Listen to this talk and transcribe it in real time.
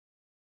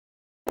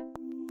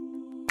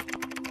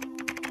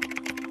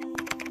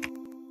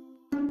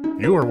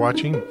You are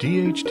watching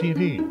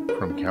DHTV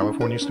from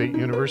California State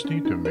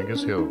University,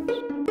 Dominguez Hills.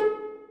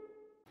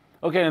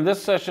 Okay, in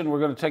this session we're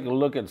going to take a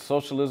look at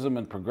socialism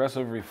and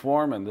progressive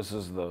reform, and this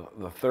is the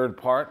third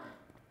part.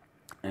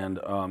 And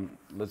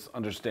let's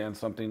understand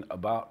something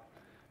about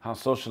how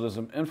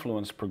socialism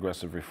influenced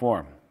progressive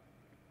reform.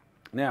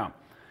 Now,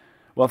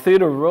 while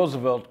Theodore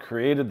Roosevelt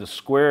created the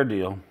square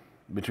deal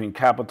between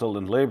capital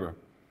and labor,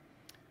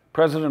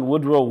 President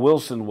Woodrow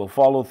Wilson will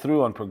follow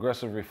through on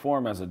progressive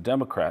reform as a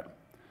Democrat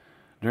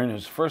during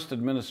his first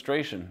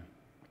administration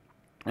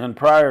and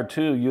prior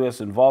to U.S.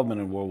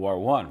 involvement in World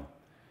War I.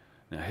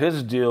 Now,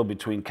 his deal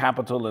between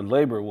capital and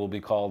labor will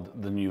be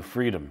called the New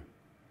Freedom.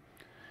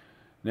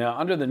 Now,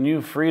 under the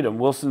New Freedom,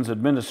 Wilson's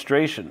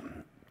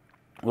administration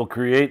will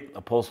create a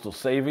postal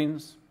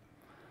savings,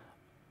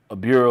 a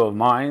Bureau of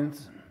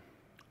Mines,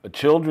 a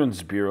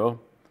Children's Bureau,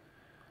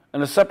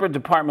 and a separate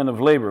Department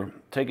of Labor,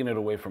 taking it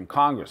away from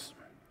Congress.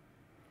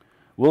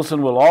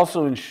 Wilson will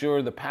also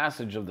ensure the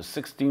passage of the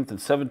 16th and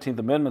 17th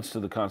Amendments to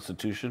the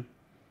Constitution,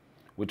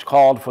 which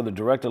called for the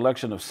direct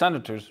election of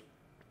senators,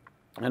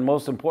 and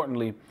most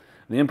importantly,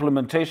 the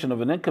implementation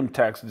of an income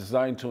tax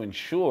designed to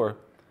ensure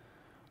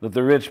that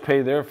the rich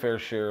pay their fair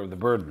share of the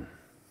burden.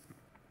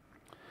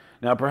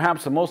 Now,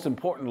 perhaps the most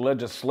important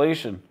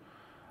legislation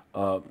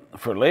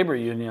for labor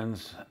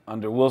unions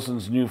under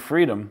Wilson's New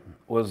Freedom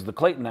was the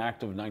Clayton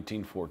Act of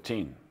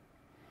 1914.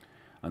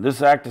 And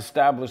this act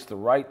established the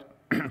right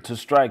to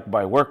strike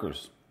by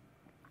workers.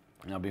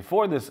 Now,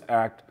 before this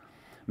act,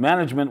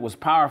 management was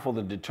powerful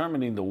in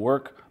determining the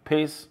work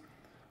pace,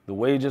 the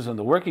wages, and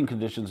the working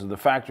conditions of the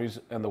factories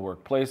and the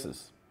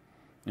workplaces.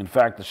 In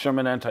fact, the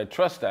Sherman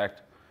Antitrust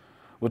Act,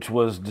 which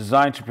was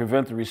designed to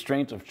prevent the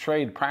restraint of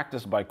trade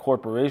practiced by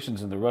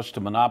corporations in the rush to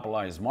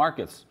monopolize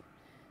markets,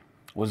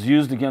 was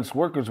used against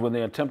workers when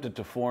they attempted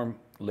to form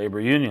labor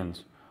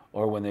unions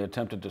or when they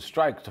attempted to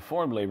strike to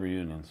form labor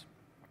unions.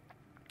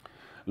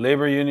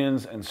 Labor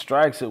unions and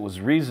strikes, it was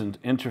reasoned,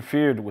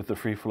 interfered with the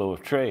free flow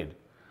of trade.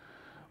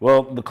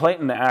 Well, the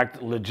Clayton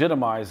Act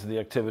legitimized the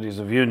activities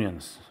of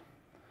unions,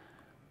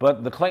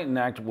 but the Clayton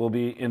Act will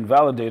be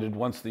invalidated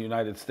once the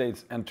United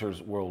States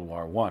enters World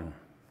War I.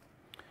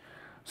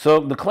 So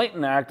the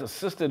Clayton Act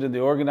assisted in the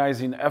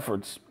organizing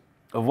efforts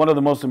of one of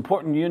the most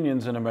important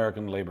unions in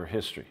American labor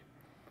history.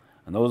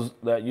 And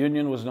that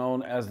union was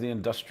known as the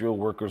Industrial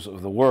Workers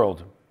of the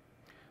World.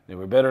 They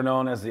were better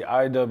known as the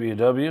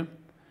IWW,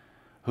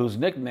 whose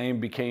nickname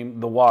became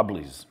the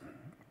Wobblies.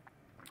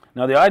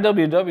 Now, the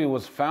IWW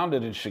was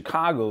founded in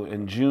Chicago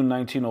in June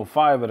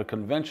 1905 at a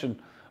convention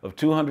of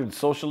 200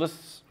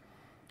 socialists,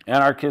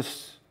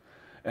 anarchists,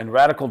 and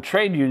radical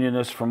trade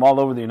unionists from all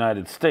over the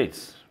United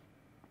States.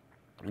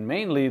 And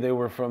mainly, they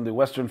were from the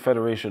Western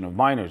Federation of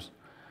Miners,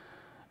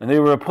 and they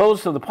were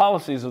opposed to the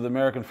policies of the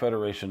American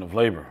Federation of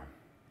Labor.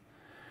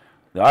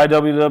 The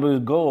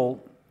IWW's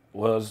goal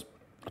was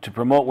to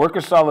promote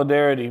worker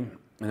solidarity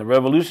in the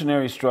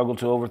revolutionary struggle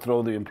to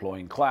overthrow the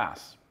employing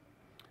class.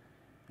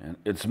 And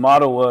its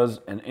motto was,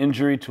 "An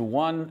injury to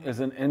one is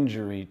an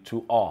injury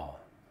to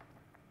all."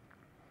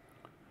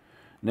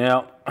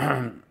 Now,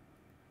 the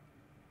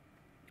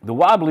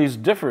Wobblies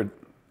differed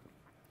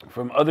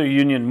from other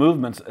union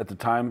movements at the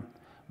time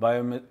by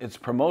its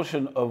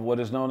promotion of what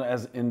is known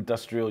as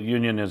industrial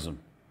unionism.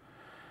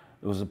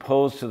 It was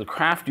opposed to the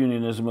craft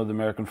unionism of the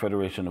American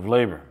Federation of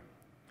Labor.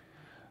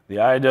 The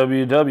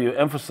IWW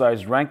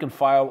emphasized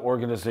rank-and-file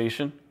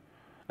organization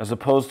as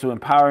opposed to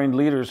empowering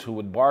leaders who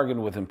would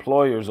bargain with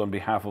employers on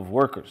behalf of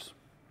workers.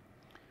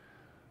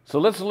 So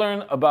let's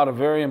learn about a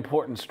very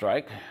important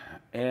strike,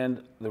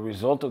 and the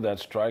result of that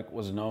strike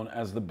was known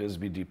as the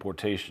Bisbee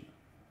deportation.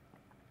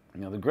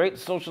 Now, the great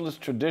socialist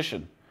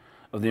tradition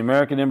of the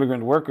American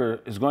immigrant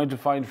worker is going to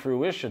find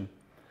fruition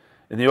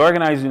in the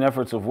organizing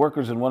efforts of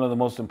workers in one of the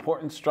most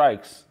important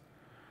strikes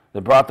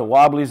that brought the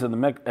Wobblies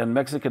and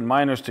Mexican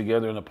miners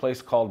together in a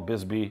place called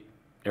Bisbee,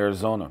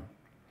 Arizona.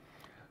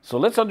 So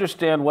let's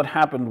understand what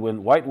happened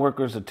when white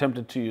workers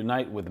attempted to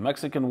unite with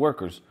Mexican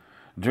workers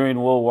during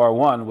World War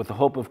I with the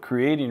hope of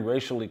creating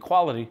racial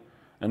equality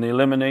and the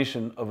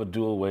elimination of a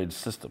dual wage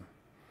system.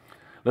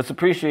 Let's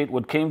appreciate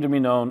what came to be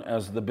known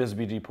as the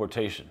Bisbee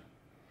deportation.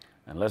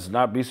 And let's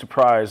not be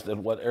surprised at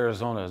what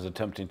Arizona is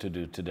attempting to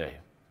do today.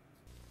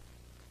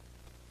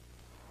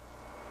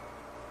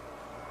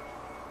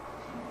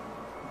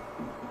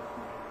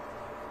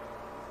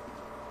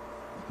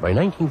 By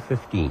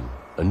 1915,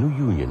 a new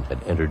union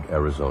had entered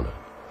Arizona.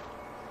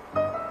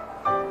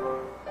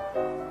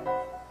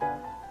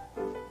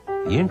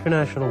 The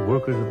International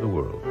Workers of the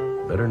World,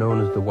 better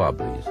known as the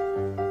Wobblies,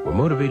 were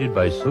motivated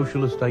by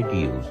socialist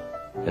ideals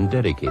and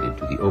dedicated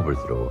to the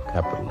overthrow of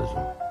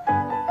capitalism.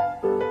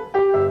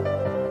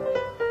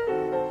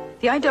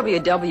 The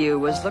IWW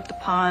was looked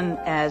upon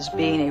as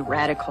being a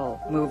radical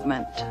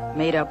movement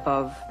made up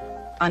of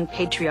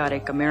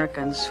unpatriotic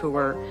Americans who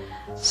were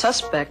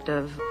suspect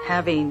of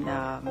having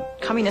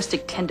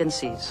communistic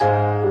tendencies.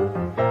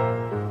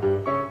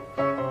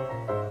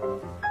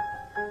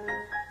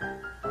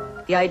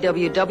 The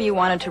IWW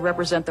wanted to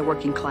represent the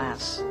working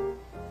class.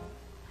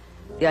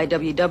 The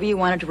IWW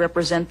wanted to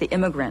represent the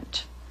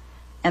immigrant.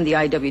 And the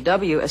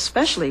IWW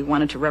especially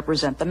wanted to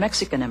represent the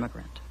Mexican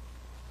immigrant.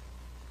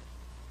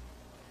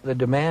 The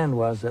demand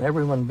was that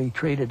everyone be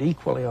treated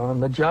equally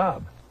on the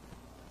job.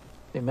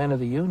 The men of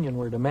the union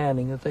were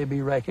demanding that they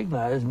be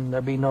recognized and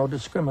there be no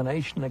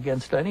discrimination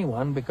against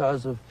anyone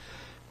because of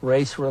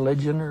race,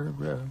 religion,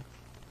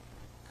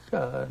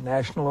 or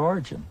national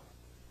origin.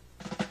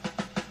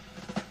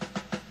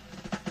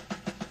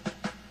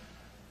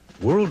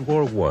 World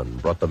War I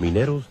brought the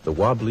mineros, the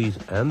wobblies,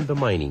 and the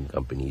mining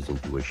companies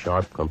into a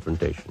sharp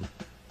confrontation.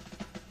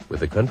 With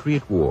the country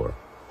at war,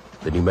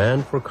 the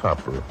demand for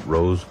copper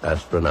rose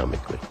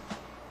astronomically.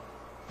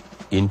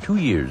 In 2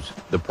 years,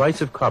 the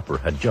price of copper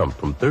had jumped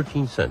from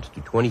 13 cents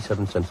to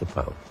 27 cents a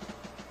pound.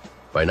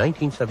 By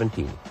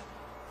 1917,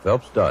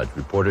 Phelps Dodge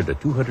reported a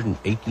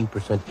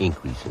 218%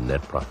 increase in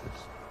net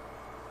profits.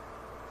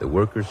 The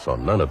workers saw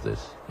none of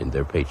this in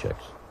their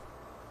paychecks.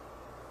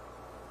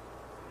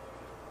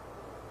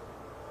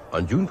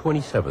 On June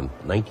 27,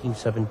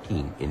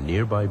 1917, in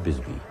nearby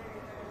Bisbee,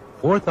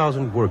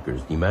 4,000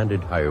 workers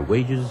demanded higher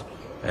wages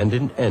and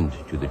an end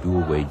to the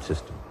dual-wage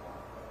system.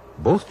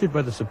 Boasted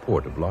by the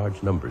support of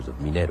large numbers of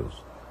mineros,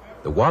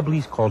 the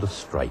Wobblies called a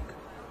strike,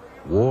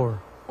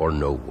 war or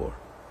no war.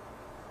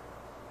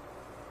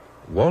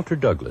 Walter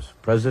Douglas,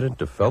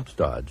 president of Phelps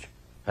Dodge,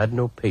 had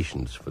no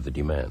patience for the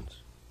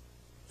demands.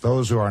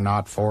 Those who are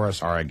not for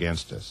us are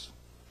against us.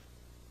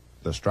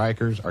 The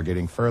strikers are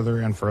getting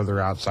further and further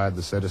outside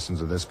the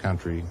citizens of this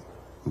country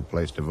who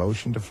place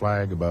devotion to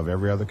flag above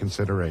every other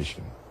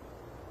consideration.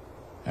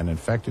 An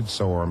infected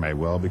sore may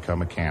well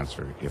become a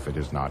cancer if it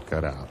is not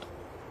cut out.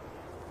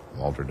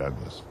 Walter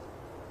Douglas.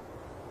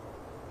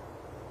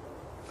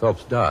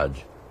 Phelps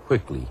Dodge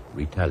quickly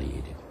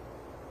retaliated.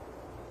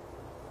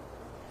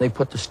 They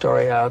put the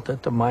story out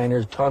that the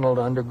miners tunneled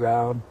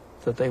underground,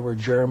 that they were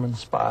German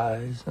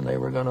spies, and they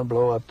were going to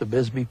blow up the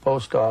Bisbee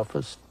post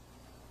office.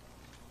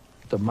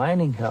 The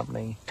mining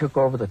company took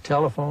over the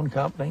telephone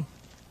company,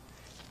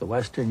 the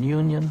Western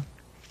Union.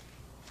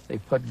 They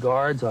put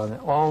guards on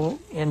all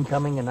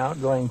incoming and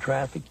outgoing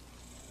traffic.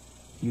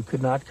 You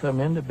could not come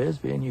into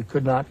Bisbee and you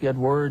could not get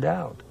word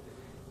out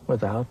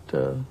without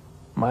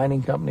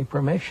mining company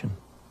permission.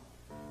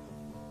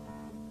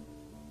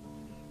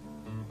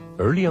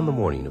 Early on the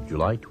morning of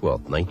July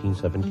 12,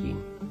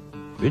 1917,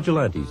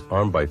 vigilantes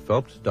armed by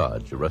Phelps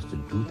Dodge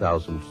arrested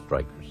 2,000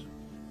 strikers.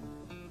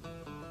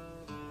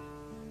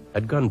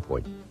 At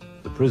gunpoint,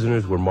 the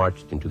prisoners were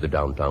marched into the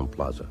downtown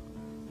plaza.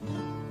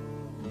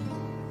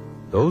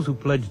 Those who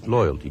pledged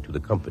loyalty to the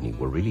company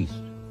were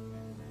released.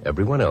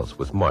 Everyone else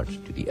was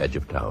marched to the edge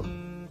of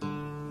town.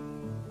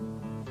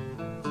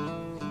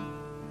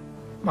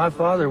 My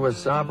father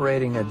was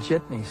operating a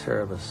jitney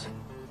service.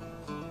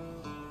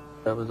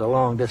 That was a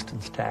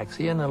long-distance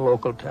taxi and a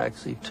local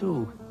taxi,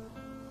 too.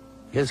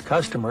 His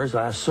customers,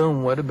 I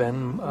assume, would have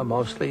been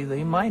mostly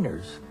the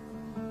miners.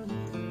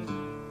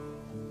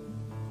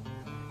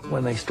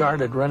 When they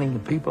started running the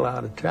people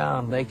out of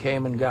town, they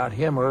came and got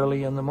him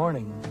early in the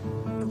morning.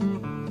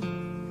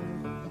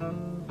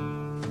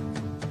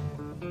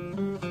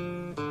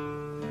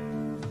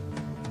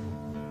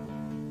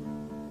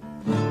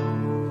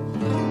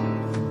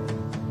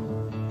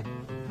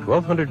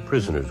 "1,200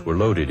 prisoners were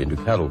loaded into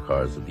cattle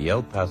cars of the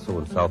El Paso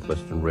and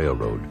Southwestern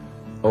Railroad,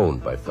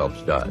 owned by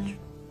Phelps Dodge.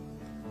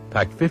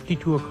 Packed 50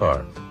 to a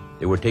car,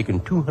 they were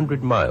taken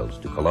 200 miles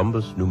to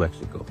Columbus, New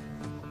Mexico.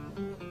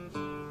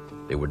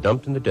 They were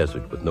dumped in the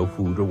desert with no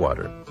food or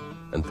water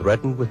and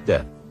threatened with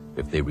death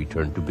if they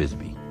returned to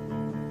Bisbee.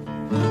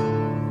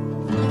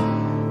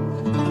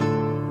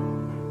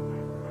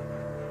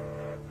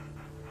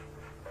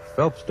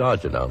 Phelps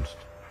Dodge announced,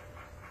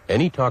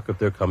 "Any talk of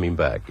their coming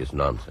back is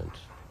nonsense.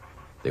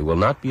 They will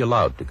not be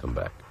allowed to come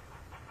back.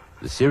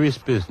 The serious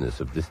business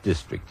of this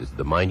district is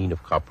the mining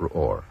of copper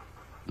ore,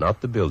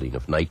 not the building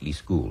of nightly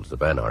schools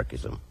of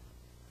anarchism."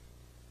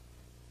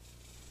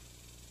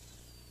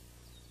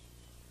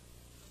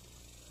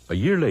 A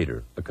year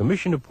later, a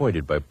commission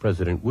appointed by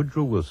President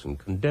Woodrow Wilson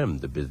condemned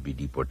the Bisbee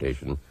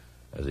deportation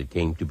as it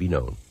came to be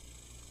known.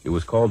 It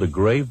was called a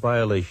grave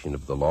violation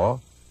of the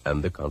law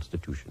and the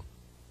Constitution.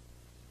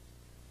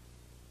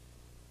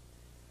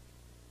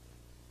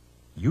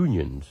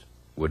 Unions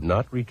would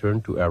not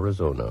return to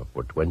Arizona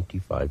for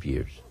 25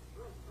 years.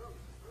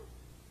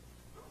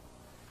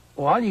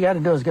 Well, all you got to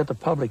do is get the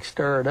public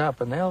stirred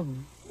up,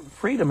 and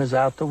freedom is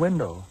out the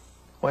window.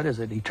 What is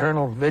it?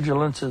 Eternal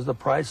vigilance is the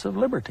price of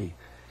liberty.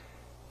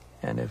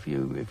 And if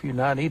you're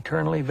not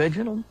eternally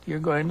vigilant, you're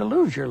going to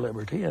lose your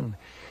liberty. And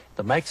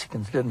the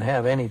Mexicans didn't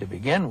have any to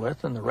begin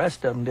with, and the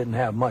rest of them didn't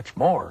have much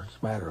more, as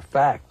a matter of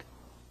fact.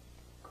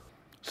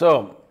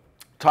 So,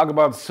 talk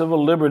about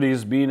civil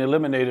liberties being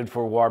eliminated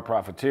for war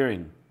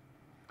profiteering.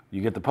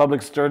 You get the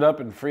public stirred up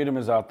and freedom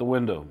is out the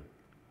window.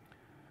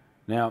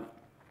 Now,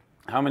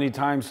 how many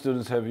times,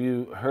 students, have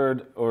you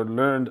heard or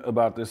learned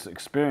about this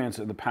experience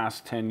in the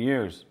past 10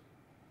 years?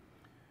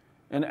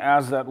 And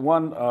as that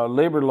one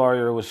labor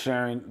lawyer was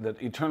sharing,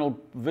 that eternal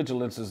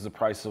vigilance is the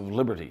price of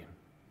liberty.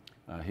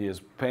 He is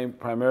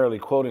primarily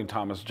quoting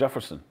Thomas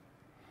Jefferson,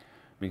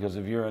 because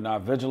if you're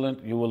not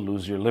vigilant, you will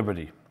lose your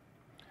liberty.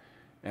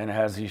 And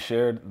as he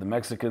shared, the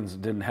Mexicans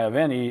didn't have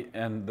any,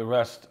 and the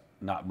rest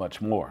not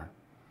much more.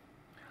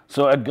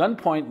 So at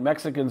gunpoint,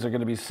 Mexicans are going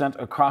to be sent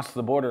across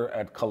the border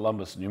at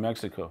Columbus, New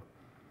Mexico.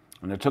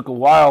 And it took a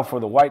while for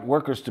the white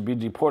workers to be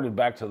deported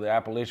back to the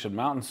Appalachian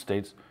Mountain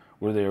states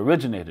where they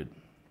originated.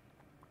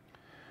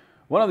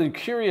 One of the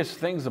curious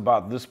things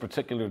about this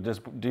particular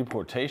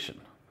deportation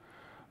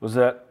was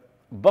that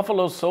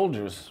Buffalo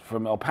Soldiers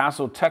from El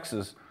Paso,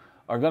 Texas,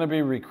 are going to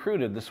be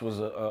recruited. This was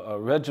a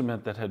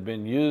regiment that had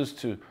been used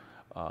to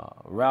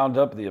round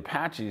up the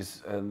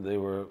Apaches, and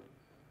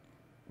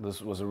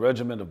this was a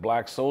regiment of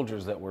black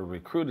soldiers that were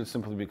recruited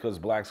simply because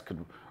blacks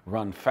could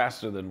run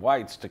faster than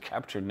whites to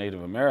capture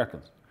Native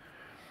Americans.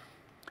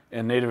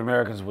 And Native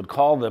Americans would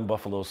call them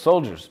Buffalo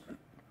Soldiers.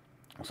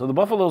 So the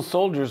Buffalo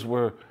Soldiers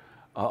were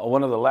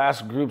one of the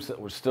last groups that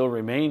were still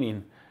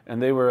remaining,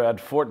 and they were at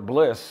Fort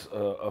Bliss,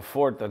 a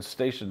fort that's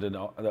stationed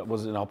that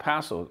was in El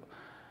Paso.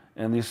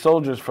 And these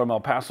soldiers from El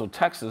Paso,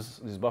 Texas,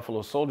 these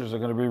Buffalo Soldiers, are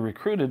going to be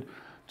recruited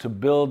to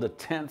build a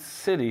tent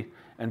city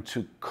and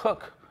to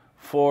cook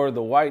for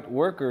the white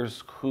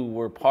workers who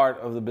were part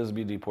of the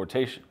Bisbee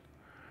deportation.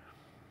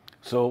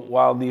 So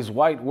while these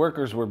white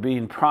workers were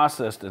being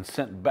processed and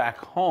sent back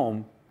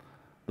home,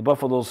 the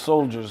Buffalo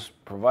Soldiers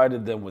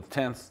provided them with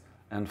tents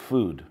and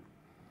food.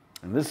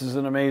 And this is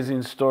an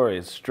amazing story.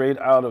 It's straight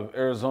out of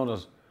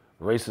Arizona's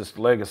racist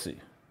legacy.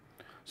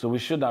 So we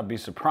should not be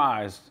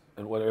surprised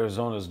at what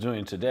Arizona is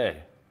doing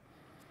today.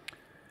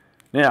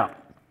 Now,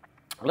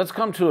 let's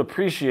come to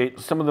appreciate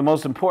some of the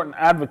most important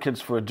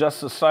advocates for a just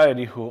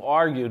society who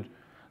argued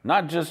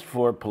not just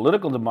for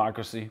political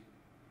democracy,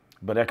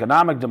 but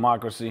economic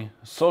democracy,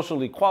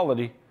 social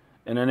equality,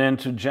 and an end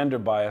to gender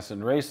bias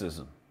and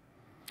racism.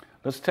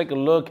 Let's take a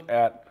look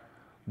at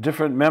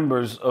different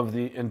members of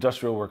the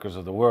industrial workers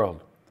of the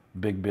world.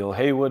 Big Bill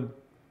Haywood,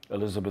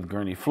 Elizabeth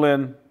Gurney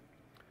Flynn,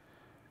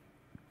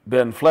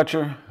 Ben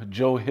Fletcher,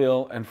 Joe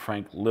Hill, and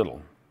Frank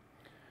Little.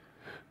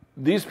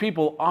 These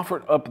people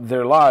offered up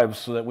their lives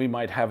so that we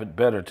might have it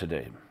better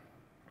today.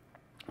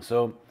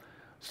 So,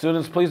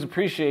 students, please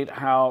appreciate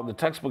how the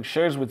textbook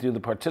shares with you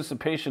the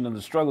participation in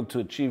the struggle to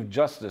achieve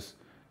justice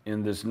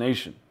in this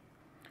nation.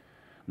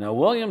 Now,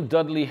 William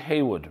Dudley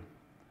Haywood,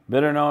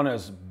 better known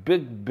as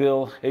Big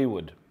Bill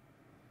Haywood,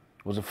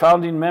 was a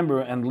founding member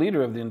and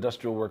leader of the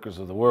industrial workers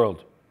of the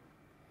world.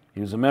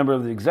 He was a member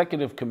of the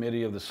executive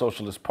committee of the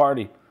Socialist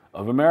Party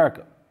of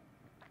America.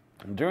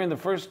 And during the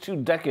first 2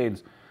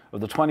 decades of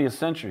the 20th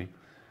century,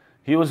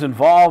 he was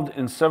involved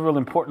in several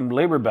important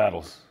labor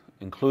battles,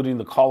 including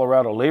the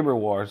Colorado labor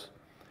wars,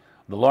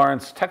 the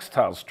Lawrence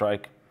textile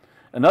strike,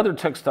 and other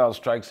textile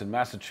strikes in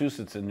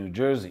Massachusetts and New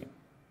Jersey.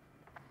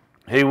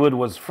 Haywood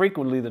was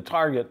frequently the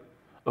target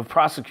of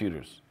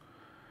prosecutors.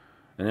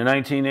 And in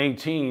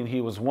 1918, he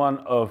was one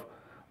of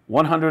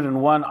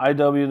 101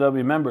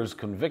 IWW members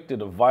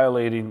convicted of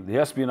violating the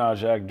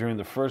Espionage Act during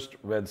the first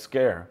Red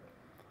Scare.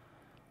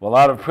 While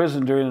out of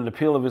prison during an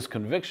appeal of his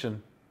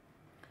conviction,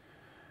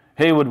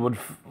 Haywood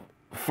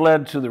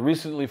fled to the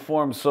recently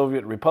formed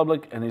Soviet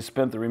Republic, and he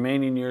spent the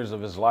remaining years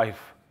of his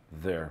life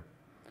there.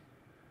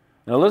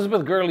 Now,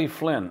 Elizabeth Gurney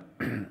Flynn,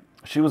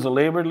 she was a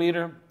labor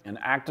leader, an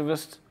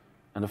activist,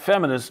 and a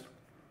feminist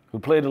who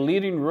played a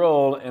leading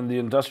role in the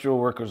industrial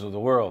workers of the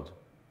world.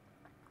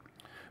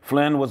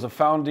 Flynn was a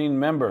founding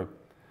member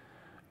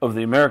of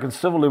the American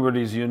Civil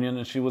Liberties Union,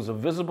 and she was a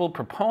visible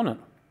proponent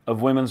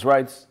of women's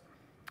rights,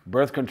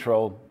 birth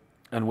control,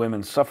 and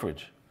women's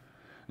suffrage.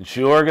 And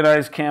she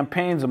organized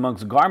campaigns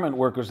amongst garment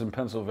workers in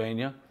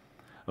Pennsylvania,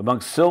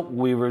 amongst silk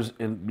weavers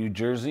in New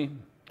Jersey,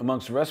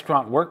 amongst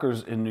restaurant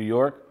workers in New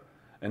York,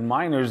 and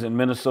miners in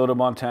Minnesota,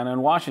 Montana,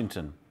 and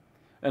Washington,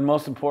 and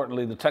most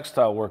importantly, the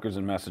textile workers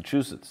in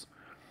Massachusetts.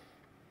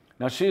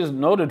 Now, she is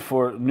noted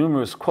for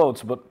numerous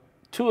quotes, but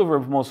 2 of her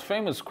most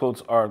famous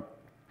quotes are,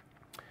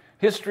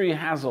 "History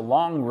has a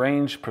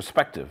long-range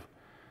perspective.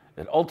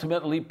 It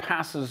ultimately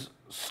passes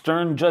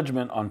stern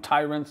judgment on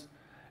tyrants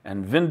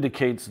and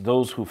vindicates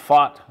those who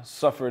fought,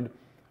 suffered,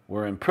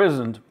 were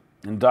imprisoned,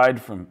 and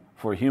died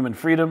for human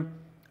freedom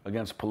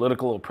against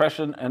political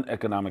oppression and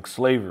economic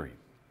slavery."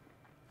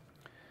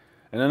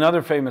 And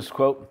another famous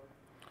quote,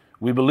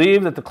 "We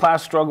believe that the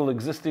class struggle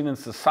existing in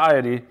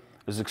society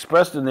is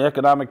expressed in the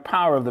economic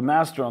power of the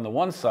master on the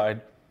one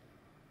side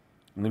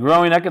and the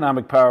growing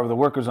economic power of the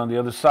workers on the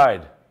other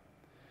side,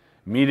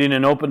 meeting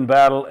in open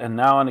battle and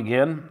now and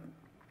again,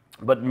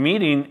 but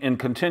meeting in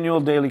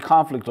continual daily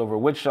conflict over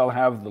which shall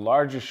have the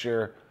largest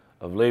share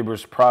of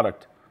labor's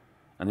product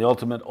and the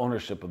ultimate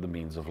ownership of the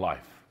means of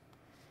life."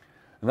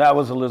 And that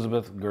was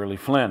Elizabeth Gurney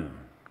Flynn.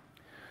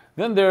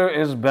 Then there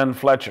is Ben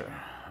Fletcher,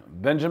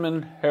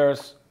 Benjamin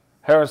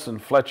Harrison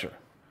Fletcher.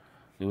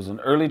 He was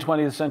an early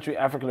 20th century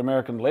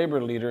African-American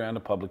labor leader and a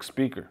public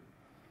speaker.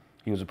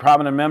 He was a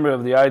prominent member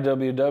of the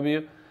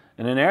IWW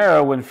in an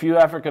era when few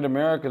African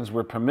Americans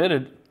were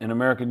permitted in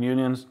American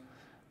unions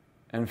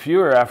and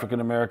fewer African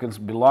Americans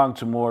belonged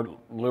to more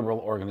liberal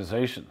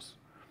organizations.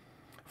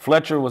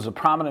 Fletcher was a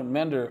prominent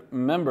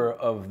member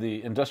of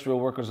the Industrial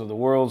Workers of the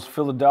World's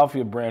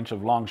Philadelphia branch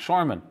of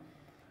Longshoremen.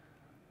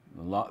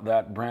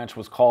 That branch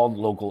was called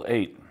Local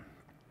 8.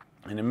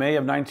 And in May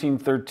of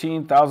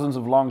 1913, thousands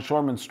of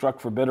longshoremen struck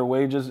for better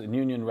wages and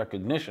union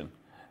recognition.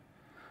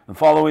 And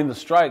following the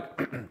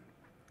strike,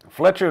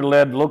 Fletcher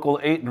led Local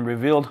 8 and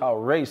revealed how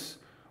race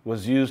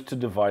was used to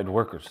divide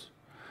workers.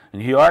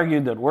 And he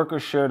argued that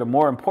workers shared a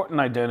more important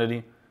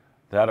identity,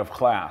 that of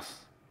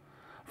class.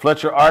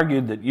 Fletcher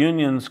argued that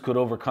unions could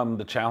overcome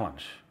the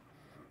challenge.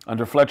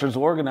 Under Fletcher's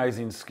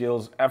organizing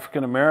skills,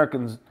 African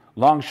Americans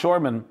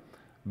longshoremen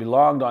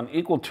belonged on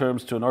equal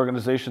terms to an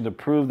organization that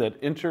proved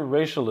that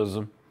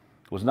interracialism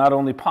was not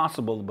only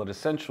possible but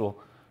essential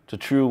to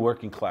true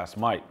working class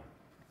might.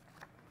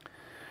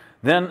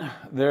 Then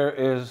there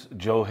is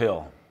Joe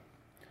Hill.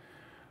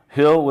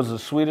 Hill was a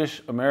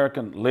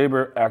Swedish-American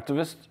labor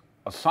activist,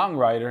 a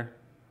songwriter,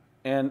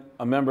 and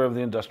a member of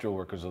the Industrial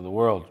Workers of the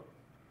World.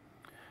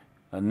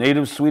 A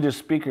native Swedish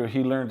speaker, he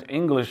learned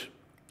English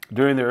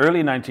during the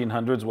early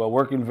 1900s while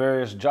working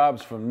various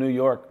jobs from New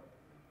York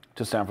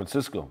to San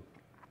Francisco.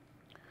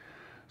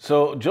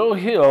 So Joe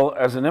Hill,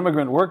 as an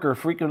immigrant worker,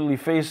 frequently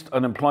faced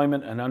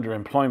unemployment and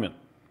underemployment.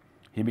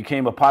 He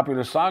became a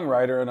popular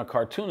songwriter and a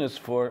cartoonist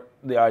for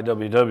the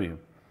IWW.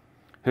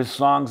 His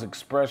songs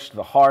expressed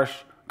the harsh,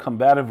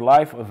 combative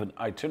life of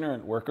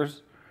itinerant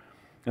workers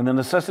and the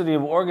necessity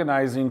of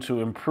organizing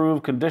to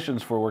improve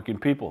conditions for working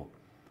people.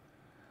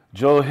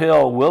 Joe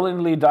Hill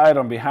willingly died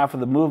on behalf of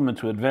the movement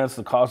to advance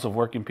the cause of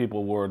working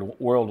people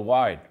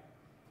worldwide.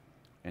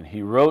 And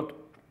he wrote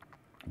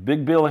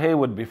Big Bill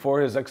Haywood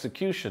before his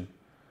execution,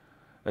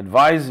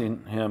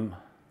 advising him,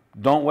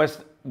 don't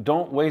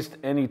waste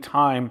any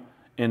time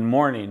in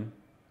mourning,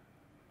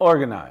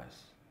 organize.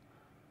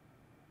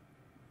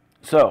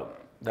 So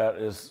that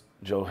is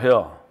Joe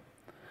Hill.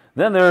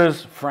 Then there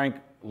is Frank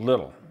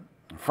Little.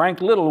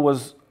 Frank Little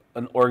was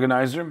an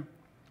organizer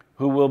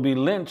who will be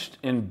lynched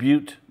in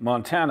Butte,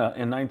 Montana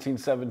in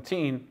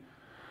 1917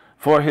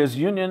 for his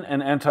union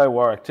and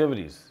anti-war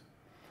activities.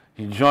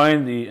 He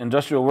joined the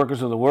Industrial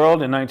Workers of the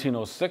World in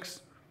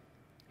 1906.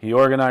 He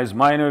organized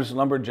miners,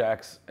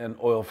 lumberjacks, and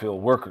oil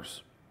field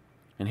workers.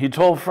 And he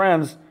told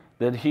friends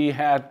that he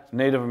had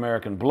Native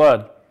American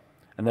blood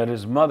and that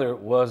his mother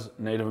was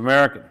Native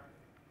American.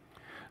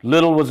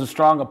 Little was a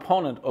strong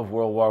opponent of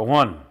World War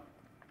I.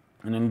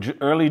 And in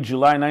early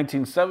July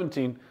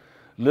 1917,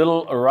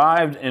 Little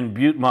arrived in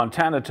Butte,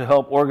 Montana to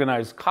help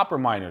organize copper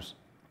miners.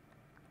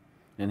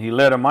 And he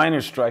led a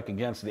miners' strike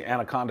against the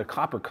Anaconda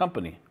Copper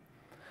Company.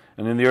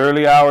 And in the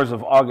early hours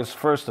of August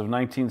 1st of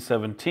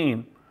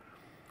 1917,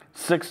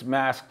 6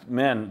 masked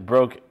men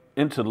broke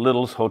into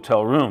Little's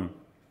hotel room.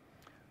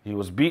 He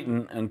was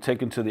beaten and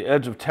taken to the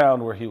edge of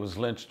town where he was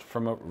lynched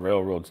from a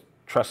railroad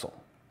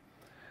trestle.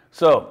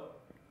 So,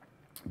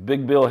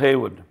 Big Bill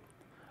Haywood,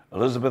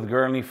 Elizabeth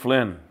Gurney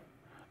Flynn,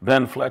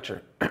 Ben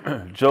Fletcher,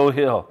 Joe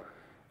Hill,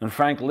 and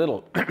Frank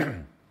Little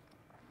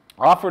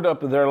offered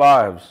up their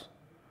lives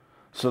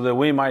so that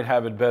we might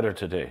have it better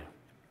today.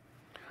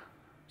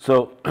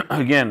 So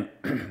again,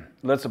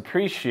 let's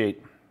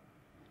appreciate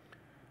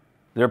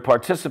their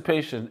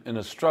participation in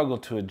a struggle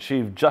to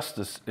achieve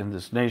justice in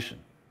this nation.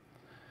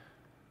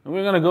 And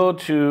we're going to go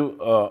to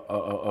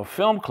a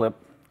film clip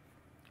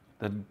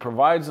that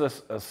provides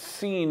us a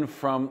scene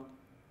from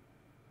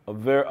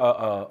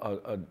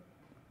a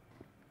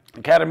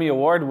Academy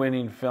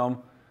Award-winning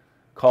film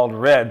called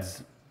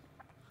Reds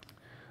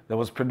that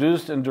was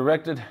produced and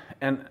directed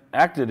and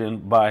acted in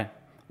by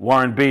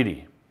Warren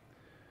Beatty.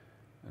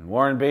 And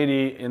Warren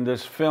Beatty in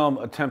this film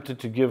attempted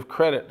to give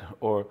credit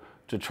or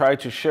to try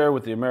to share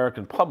with the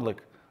American public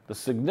the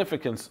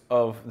significance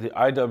of the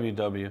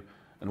IWW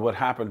and what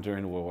happened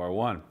during World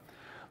War I.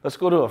 Let's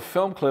go to a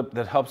film clip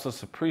that helps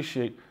us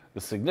appreciate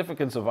the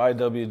significance of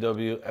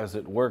IWW as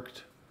it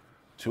worked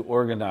to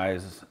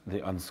organize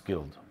the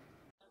unskilled.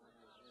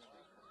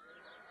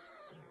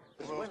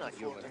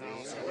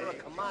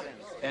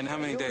 And how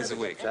many days a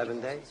week?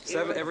 7 days.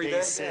 7 every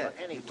day?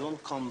 You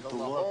don't come to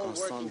work on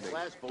Sunday.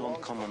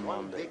 Don't come on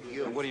Monday.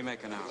 And what do you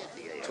make an hour?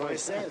 20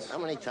 cents. How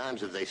many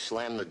times have they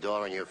slammed the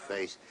door in your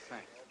face?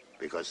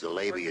 Because the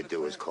labor you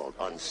do is called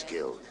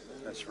unskilled.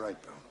 That's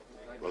right, Bill.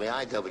 Well, the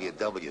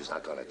IWW is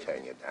not going to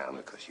turn you down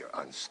because you're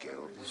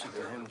unskilled. Listen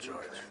to him,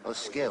 George. Or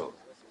skilled.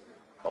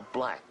 Or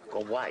black.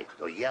 Or white.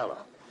 Or yellow.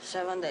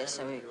 7 days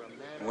a week.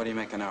 And what do you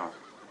make an hour?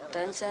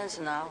 10 cents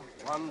an hour.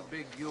 One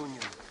big union.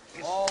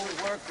 All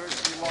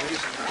workers belong to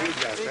one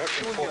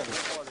big union.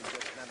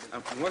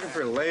 I'm looking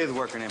for a lathe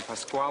worker named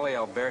Pasquale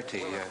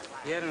Alberti.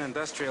 He had an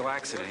industrial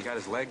accident. He got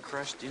his leg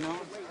crushed. Do you know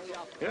him?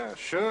 Yeah,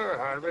 sure,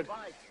 Harvard.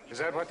 Is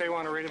that what they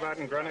want to read about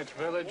in Greenwich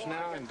Village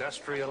now?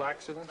 Industrial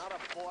accident?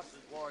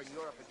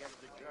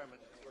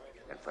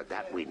 And for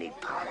that, we need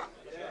power.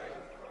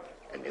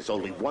 And there's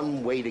only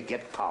one way to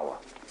get power.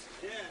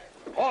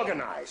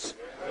 Organize.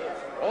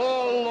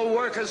 All the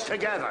workers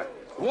together.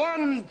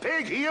 One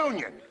big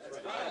union.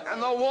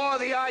 And the war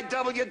the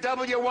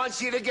IWW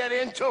wants you to get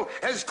into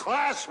is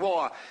class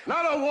war.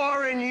 Not a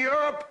war in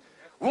Europe.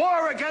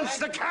 War against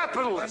the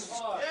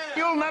capitalists.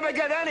 You'll never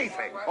get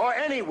anything or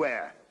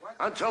anywhere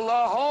until the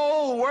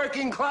whole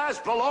working class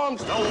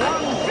belongs to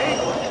one big...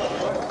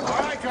 All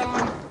right,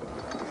 gentlemen.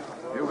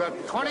 You've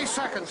got 20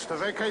 seconds to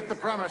vacate the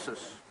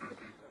premises.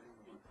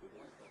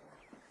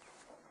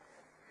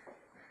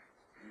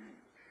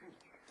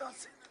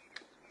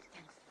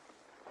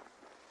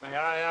 May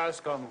I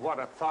ask on what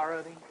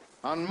authority?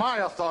 On my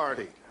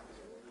authority.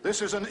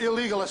 This is an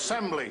illegal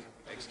assembly.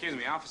 Excuse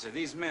me, officer.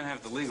 These men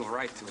have the legal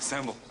right to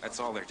assemble.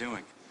 That's all they're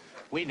doing.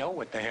 We know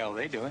what the hell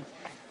they're doing.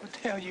 What the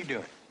hell you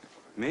doing?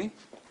 Me?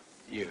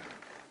 You.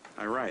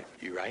 I right.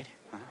 You right?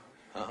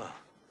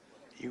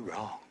 You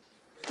wrong.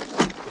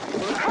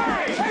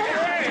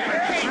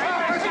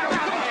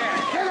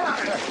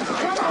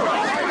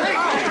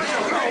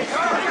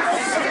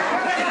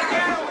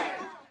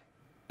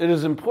 It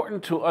is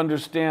important to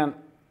understand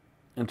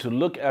and to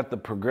look at the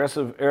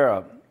progressive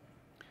era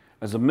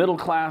as a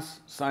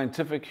middle-class,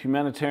 scientific,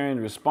 humanitarian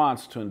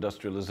response to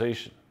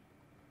industrialization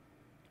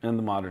and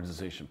the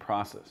modernization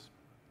process.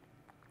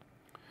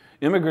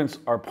 Immigrants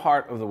are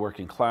part of the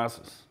working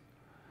classes,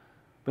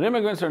 but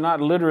immigrants are not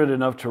literate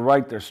enough to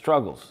write their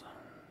struggles.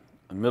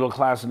 A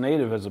middle-class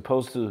native, as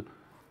opposed to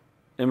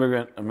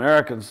immigrant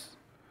Americans,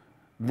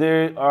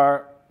 they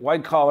are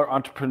white-collar,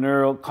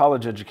 entrepreneurial,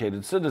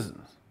 college-educated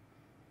citizens.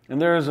 And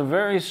there is a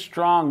very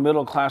strong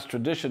middle-class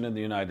tradition in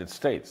the United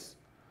States.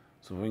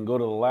 So if we can go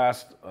to the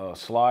last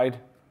slide.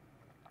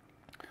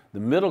 The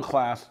middle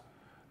class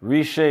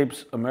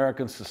reshapes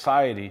American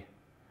society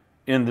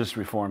in this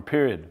reform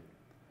period.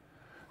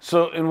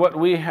 So in what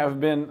we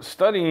have been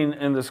studying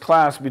in this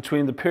class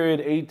between the period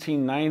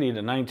 1890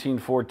 to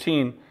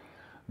 1914,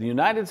 the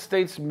United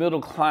States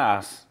middle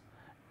class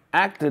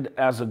acted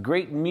as a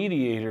great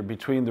mediator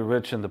between the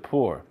rich and the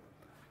poor,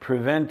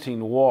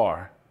 preventing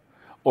war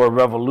or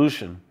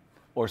revolution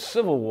or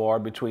civil war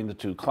between the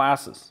two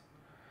classes.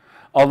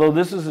 Although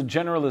this is a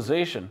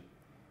generalization,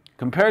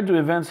 compared to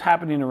events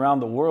happening around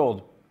the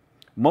world,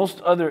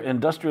 most other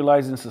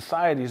industrializing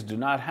societies do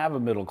not have a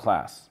middle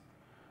class.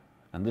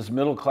 And this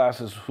middle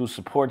class is who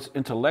supports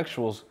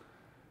intellectuals,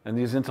 and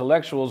these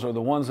intellectuals are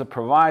the ones that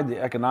provide the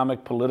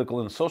economic, political,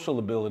 and social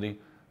ability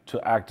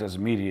to act as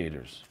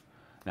mediators.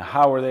 Now,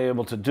 how are they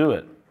able to do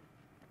it?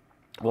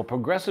 Well,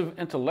 progressive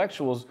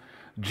intellectuals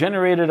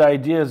generated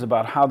ideas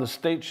about how the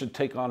state should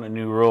take on a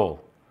new role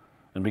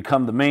and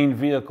become the main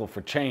vehicle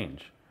for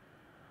change.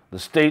 The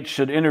state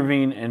should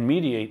intervene and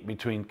mediate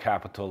between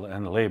capital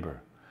and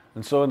labor.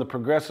 And so in the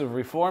progressive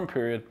reform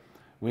period,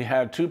 we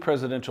had two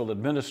presidential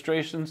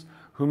administrations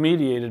who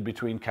mediated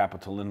between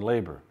capital and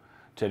labor.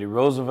 Teddy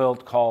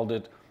Roosevelt called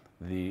it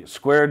the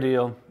Square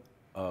Deal.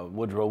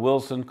 Woodrow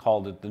Wilson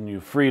called it the New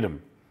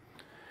Freedom.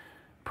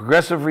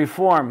 Progressive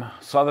reform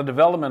saw the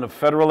development of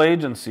federal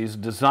agencies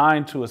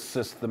designed to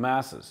assist the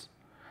masses.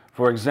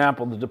 For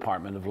example, the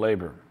Department of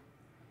Labor.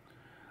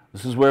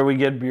 This is where we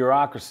get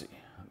bureaucracy.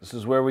 This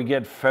is where we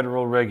get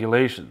federal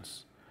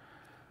regulations.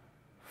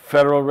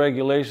 Federal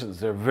regulations,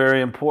 they're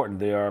very important.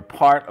 They are a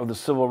part of the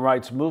civil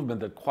rights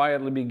movement that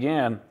quietly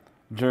began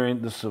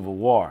during the Civil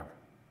War.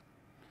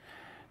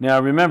 Now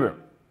remember,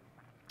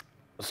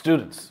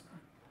 students,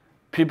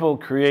 people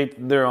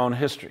create their own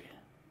history.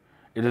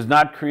 It is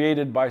not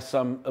created by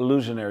some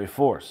illusionary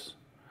force.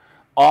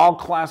 All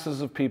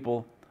classes of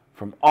people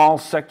from all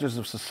sectors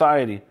of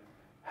society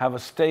have a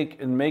stake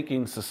in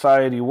making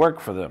society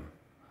work for them.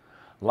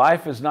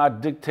 Life is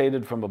not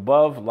dictated from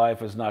above,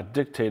 life is not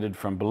dictated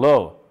from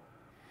below.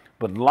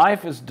 But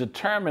life is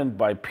determined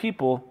by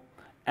people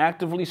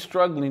actively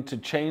struggling to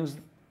change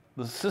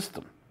the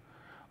system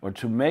or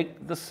to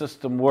make the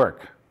system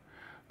work,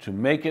 to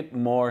make it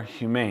more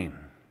humane.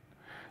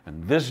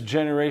 And this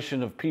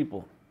generation of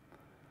people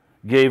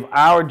gave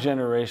our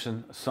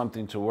generation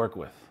something to work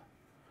with.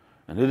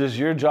 And it is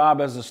your job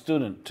as a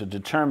student to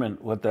determine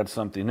what that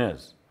something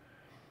is.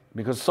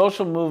 Because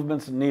social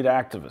movements need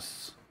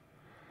activists.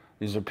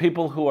 These are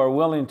people who are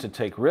willing to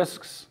take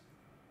risks,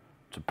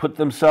 to put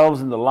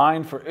themselves in the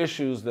line for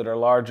issues that are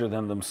larger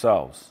than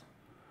themselves.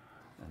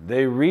 And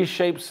they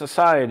reshape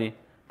society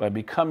by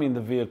becoming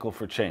the vehicle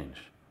for change.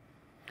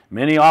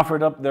 Many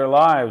offered up their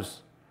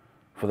lives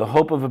for the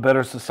hope of a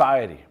better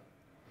society.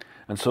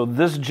 And so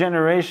this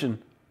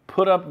generation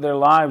put up their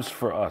lives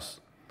for us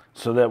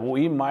so that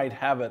we might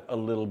have it a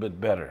little bit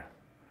better.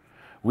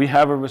 We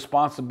have a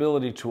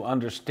responsibility to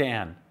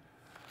understand,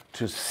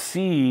 to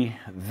see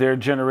their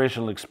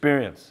generational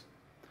experience,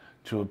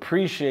 to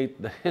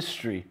appreciate the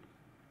history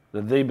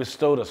that they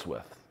bestowed us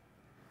with.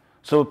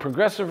 So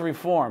progressive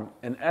reform,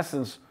 in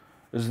essence,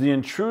 is the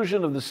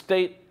intrusion of the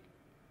state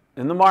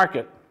in the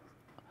market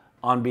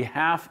on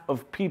behalf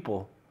of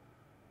people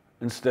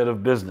instead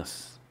of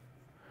business.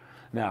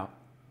 Now,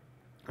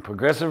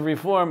 progressive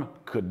reform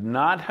could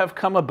not have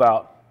come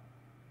about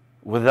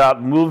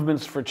without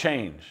movements for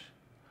change,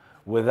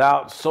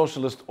 without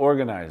socialist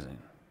organizing,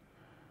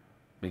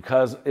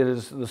 because it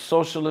is the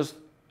socialist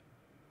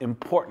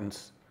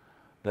importance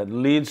that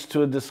leads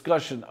to a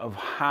discussion of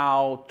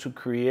how to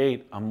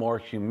create a more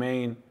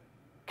humane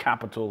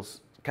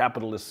capitalist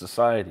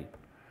society.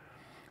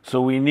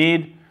 So we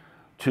need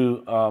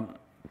to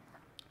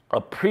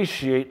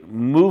appreciate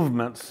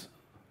movements,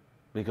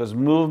 because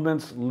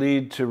movements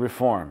lead to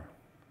reform.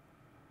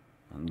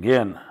 And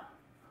again,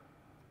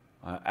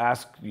 I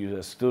ask you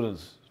as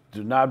students,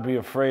 do not be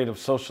afraid of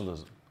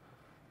socialism.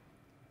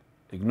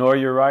 Ignore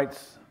your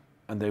rights,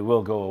 and they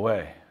will go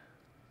away.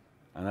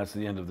 And that's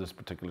the end of this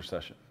particular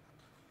session.